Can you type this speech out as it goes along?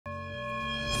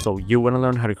So you want to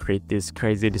learn how to create this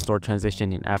crazy distort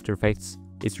transition in After Effects.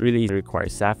 It's really easy, it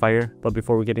requires Sapphire. But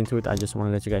before we get into it, I just want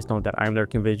to let you guys know that I'm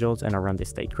LurkingVisuals and I run the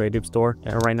Stay Creative store.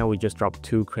 And right now we just dropped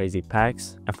 2 crazy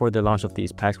packs. And for the launch of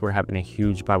these packs, we're having a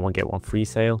huge buy one get one free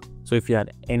sale. So if you add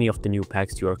any of the new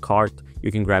packs to your cart,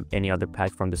 you can grab any other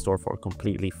pack from the store for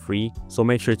completely free. So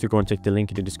make sure to go and check the link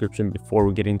in the description before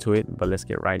we get into it. But let's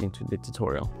get right into the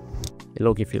tutorial. It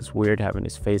low-key feels weird having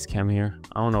this face cam here.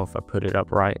 I don't know if I put it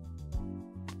up right.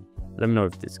 Let me know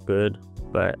if it's good,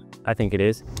 but I think it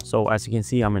is. So as you can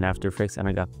see, I'm in After Effects and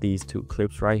I got these 2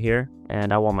 clips right here,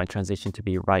 and I want my transition to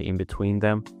be right in between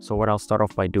them. So what I'll start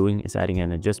off by doing is adding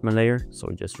an adjustment layer. So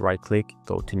just right click,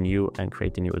 go to new and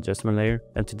create a new adjustment layer.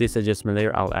 And to this adjustment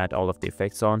layer, I'll add all of the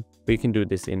effects on. But you can do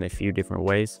this in a few different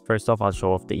ways. First off, I'll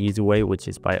show off the easy way, which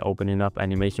is by opening up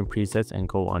animation presets and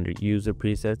go under user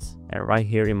presets. And right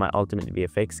here in my ultimate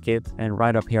VFX kit, and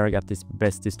right up here, I got this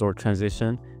best distort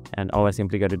transition. And all I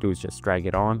simply got to do is just drag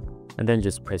it on and then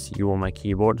just press U on my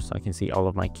keyboard so I can see all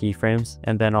of my keyframes.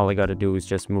 And then all I got to do is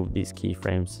just move these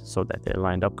keyframes so that they're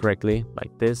lined up correctly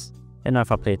like this. And now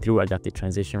if I play through, I got the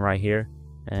transition right here,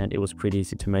 and it was pretty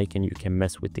easy to make, and you can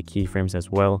mess with the keyframes as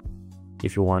well.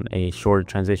 If you want a shorter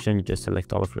transition, you just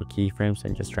select all of your keyframes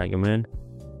and just drag them in.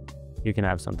 You can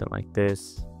have something like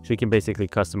this. So you can basically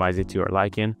customize it to your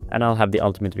liking. And I'll have the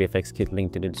Ultimate VFX Kit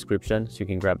linked in the description so you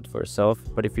can grab it for yourself.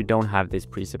 But if you don't have this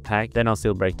preset pack, then I'll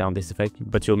still break down this effect,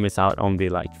 but you'll miss out on the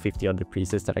like 50 other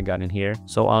presets that I got in here.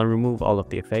 So I'll remove all of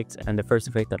the effects, and the first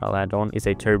effect that I'll add on is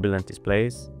a turbulent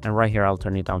displays. And right here I'll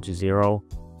turn it down to 0,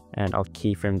 and I'll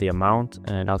keyframe the amount,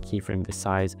 and I'll keyframe the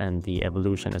size and the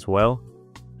evolution as well.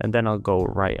 And then I'll go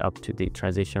right up to the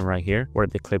transition right here where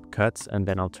the clip cuts, and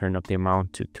then I'll turn up the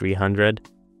amount to 300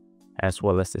 as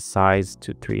well as the size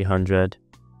to 300,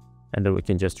 and then we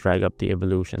can just drag up the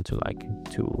evolution to like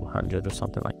 200 or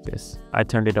something like this. I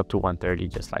turned it up to 130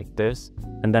 just like this,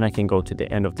 and then I can go to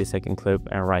the end of the second clip,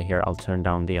 and right here I'll turn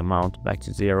down the amount back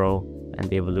to 0 and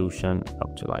the evolution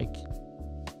up to like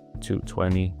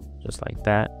 220 just like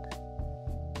that.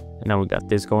 And now we got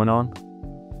this going on,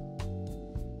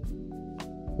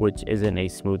 which isn't a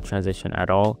smooth transition at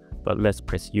all. But let's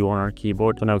press U on our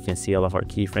keyboard so now we can see all of our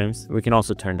keyframes. We can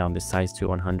also turn down the size to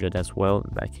 100 as well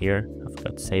back here. I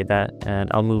forgot to say that.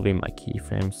 And I'll move in my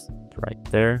keyframes right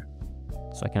there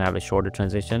so I can have a shorter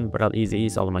transition. But I'll easy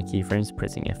ease all of my keyframes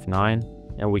pressing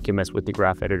F9, and we can mess with the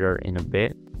graph editor in a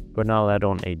bit. But now I'll add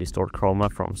on a distort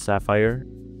chroma from Sapphire,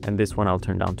 and this one I'll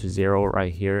turn down to 0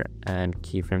 right here and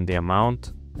keyframe the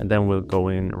amount. And then we'll go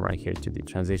in right here to the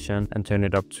transition and turn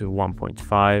it up to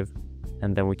 1.5.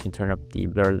 And then we can turn up the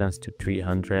blur length to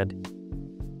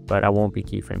 300, but I won't be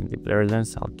keyframing the blur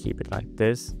length. I'll keep it like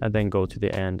this, and then go to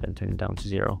the end and turn it down to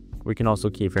 0. We can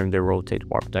also keyframe the rotate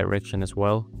warp direction as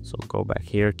well. So go back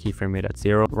here, keyframe it at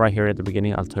 0. Right here at the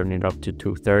beginning, I'll turn it up to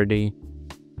 230,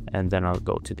 and then I'll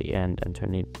go to the end and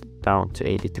turn it down to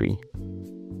 83.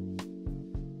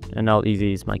 And I'll easy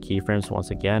ease my keyframes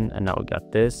once again, and now we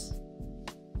got this.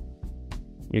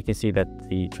 You can see that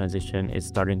the transition is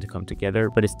starting to come together,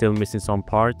 but it's still missing some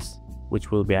parts,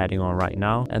 which we'll be adding on right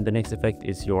now. And the next effect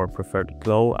is your preferred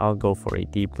glow. I'll go for a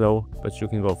deep glow, but you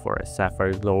can go for a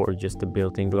sapphire glow or just a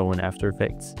built-in glow in After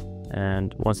Effects.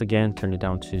 And once again, turn it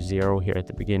down to 0 here at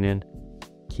the beginning,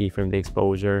 keyframe the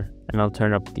exposure, and I'll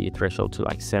turn up the threshold to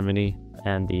like 70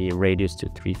 and the radius to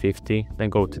 350. Then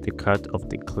go to the cut of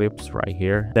the clips right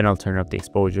here. Then I'll turn up the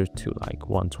exposure to like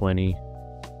 120.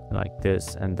 Like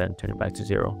this, and then turn it back to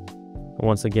 0.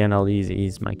 Once again, I'll easy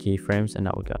ease my keyframes, and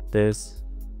now we got this.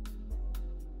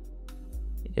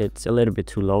 It's a little bit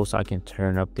too low, so I can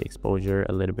turn up the exposure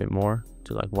a little bit more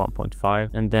to like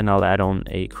 1.5, and then I'll add on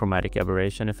a chromatic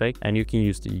aberration effect, and you can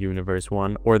use the universe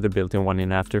one or the built-in one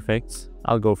in After Effects.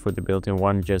 I'll go for the built-in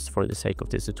one just for the sake of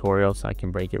this tutorial so I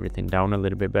can break everything down a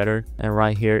little bit better. And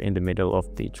right here in the middle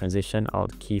of the transition, I'll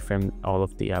keyframe all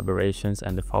of the aberrations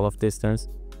and the fall off distance.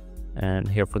 And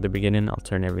here for the beginning, I'll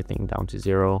turn everything down to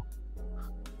 0.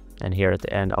 And here at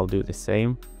the end, I'll do the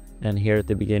same. And here at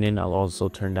the beginning, I'll also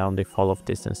turn down the fall off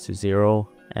distance to 0.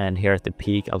 And here at the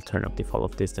peak, I'll turn up the fall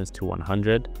off distance to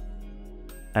 100.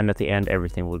 And at the end,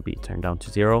 everything will be turned down to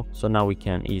 0. So now we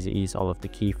can easy ease all of the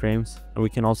keyframes. And we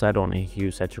can also add on a hue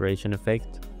saturation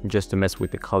effect just to mess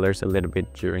with the colors a little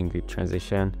bit during the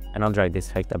transition. And I'll drag this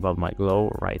effect above my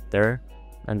glow right there.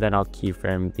 And then I'll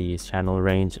keyframe the channel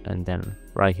range, and then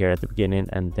right here at the beginning,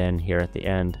 and then here at the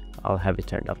end, I'll have it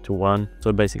turned up to 1. So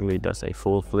it basically does a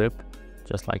full flip,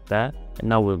 just like that. And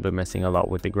now we'll be messing a lot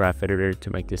with the graph editor to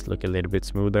make this look a little bit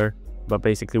smoother. But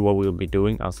basically what we'll be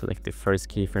doing, I'll select the first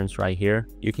keyframes right here.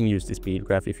 You can use the speed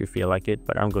graph if you feel like it,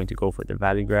 but I'm going to go for the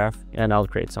value graph, and I'll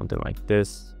create something like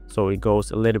this. So it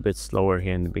goes a little bit slower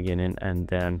here in the beginning, and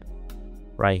then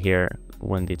right here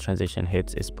when the transition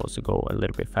hits, it's supposed to go a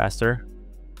little bit faster,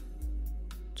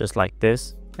 just like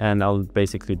this. And I'll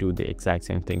basically do the exact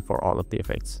same thing for all of the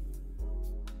effects.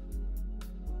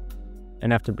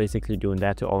 And after basically doing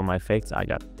that to all of my effects, I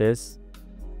got this,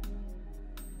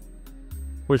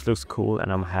 which looks cool,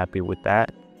 and I'm happy with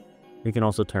that. You can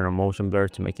also turn on motion blur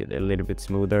to make it a little bit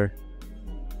smoother,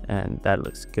 and that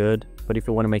looks good. But if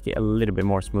you want to make it a little bit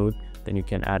more smooth, then you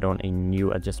can add on a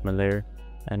new adjustment layer,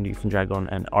 and you can drag on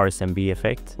an RSMB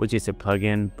effect, which is a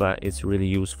plugin, but it's really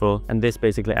useful. And this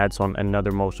basically adds on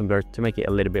another motion blur to make it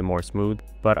a little bit more smooth.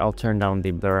 But I'll turn down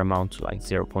the blur amount to like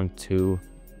 0.2,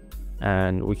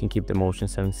 and we can keep the motion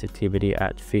sensitivity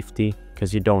at 50,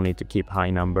 because you don't need to keep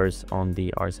high numbers on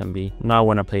the RSMB. Now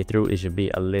when I play through, it should be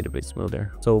a little bit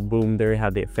smoother. So boom, there you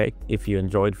have the effect. If you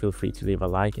enjoyed, feel free to leave a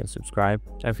like and subscribe,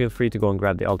 and feel free to go and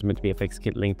grab the ultimate VFX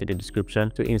kit linked in the description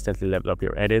to instantly level up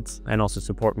your edits and also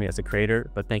support me as a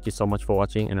creator. But thank you so much for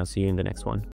watching, and I'll see you in the next one.